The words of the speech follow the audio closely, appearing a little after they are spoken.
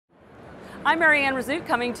I'm Marianne Razouk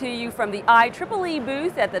coming to you from the IEEE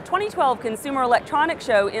booth at the 2012 Consumer Electronics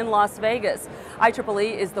Show in Las Vegas.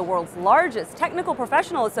 IEEE is the world's largest technical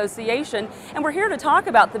professional association, and we're here to talk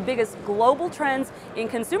about the biggest global trends in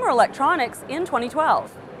consumer electronics in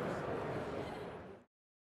 2012.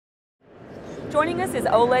 Joining us is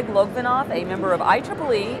Oleg Logvinov, a member of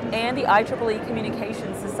IEEE and the IEEE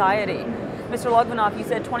Communications Society. Mr. Logvinov, you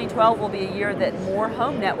said 2012 will be a year that more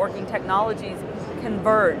home networking technologies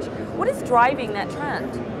converge. What is driving that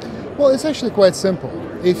trend? Well, it's actually quite simple.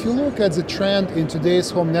 If you look at the trend in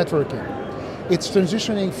today's home networking, it's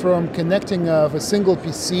transitioning from connecting of a single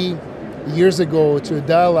PC years ago to a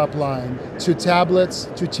dial-up line, to tablets,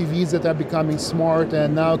 to TVs that are becoming smart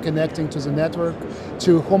and now connecting to the network,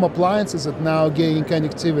 to home appliances that now gain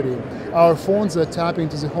connectivity. Our phones are tapping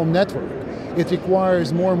to the home network. It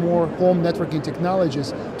requires more and more home networking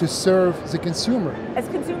technologies to serve the consumer. As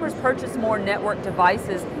consumers purchase more network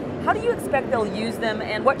devices, how do you expect they'll use them,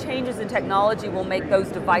 and what changes in technology will make those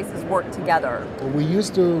devices work together? We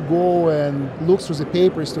used to go and look through the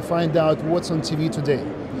papers to find out what's on TV today.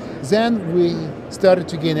 Then we started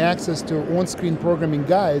to gain access to on-screen programming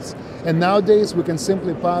guides, and nowadays we can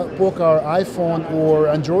simply poke our iPhone or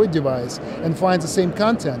Android device and find the same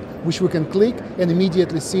content, which we can click and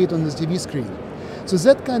immediately see it on the TV screen. So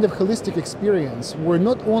that kind of holistic experience, where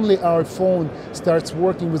not only our phone starts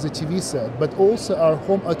working with the TV set, but also our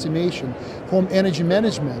home automation, home energy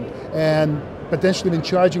management, and potentially even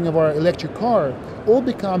charging of our electric car, all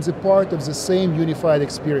becomes a part of the same unified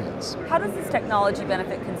experience. How does this technology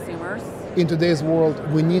benefit consumers? In today's world,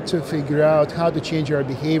 we need to figure out how to change our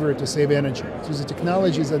behavior to save energy. So the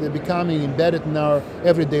technologies that are becoming embedded in our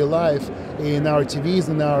everyday life, in our TVs,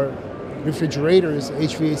 in our refrigerators,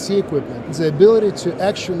 HVAC equipment, the ability to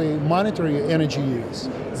actually monitor your energy use.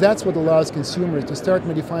 That's what allows consumers to start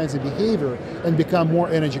modifying the behavior and become more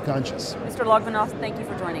energy conscious. Mr. Logvinov, thank you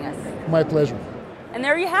for joining us. My pleasure. And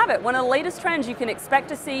there you have it, one of the latest trends you can expect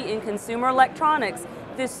to see in consumer electronics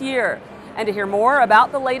this year. And to hear more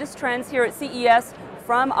about the latest trends here at CES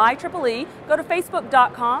from IEEE, go to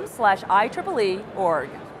facebook.com/IEEE.org.